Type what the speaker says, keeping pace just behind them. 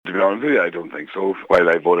be honest with you, I don't think so. While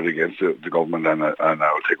I voted against the government, and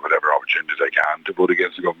I'll take whatever opportunities I can to vote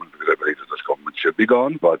against the government, because I believe that this government should be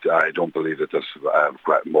gone, but I don't believe that this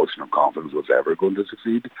motion of confidence was ever going to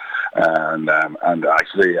succeed. And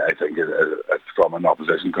actually, I think from an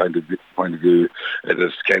opposition point of view, it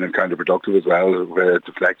is kind of counterproductive as well, where it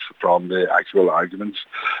deflects from the actual arguments,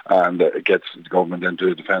 and it gets the government into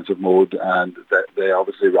a defensive mode, and they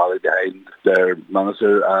obviously rallied behind their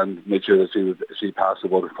minister and made sure that she passed the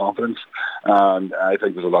vote of confidence. And I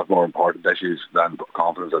think there's a lot more important issues than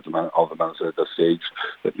confidence of the minister at this stage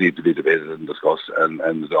that need to be debated and discussed and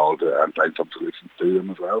resolved, and find some solutions to them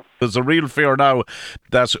as well. There's a real fear now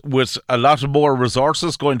that with a lot more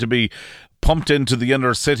resources going to be pumped into the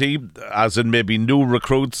inner city, as in maybe new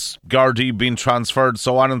recruits, Garda being transferred,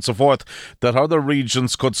 so on and so forth, that other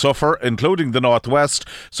regions could suffer, including the Northwest.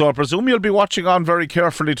 So I presume you'll be watching on very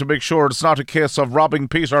carefully to make sure it's not a case of robbing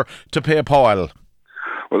Peter to pay Paul.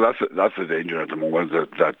 Well, that's the danger at the moment,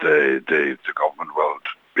 that the government will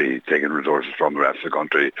be taking resources from the rest of the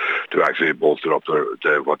country to actually bolster up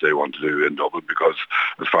what they want to do in Dublin, because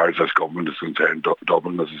as far as this government is concerned,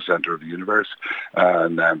 Dublin is the centre of the universe,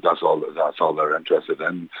 and that's all they're interested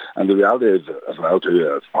in. And the reality is, as well too,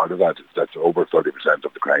 as part of that, that over 30%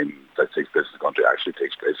 of the crime that takes place in the country actually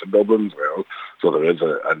takes place in Dublin as well. So there is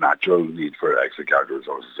a natural need for extra Garda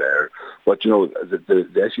resources there. But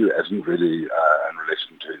the issue isn't really in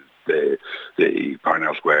relation to the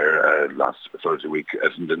Parnell Square last Thursday week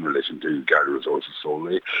isn't in relation to Garda resources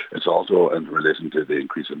solely. It's also in relation to the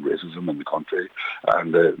increase in racism in the country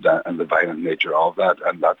and the violent nature of that,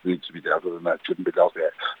 and that needs to be dealt with, and that shouldn't be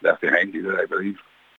left behind either, I believe.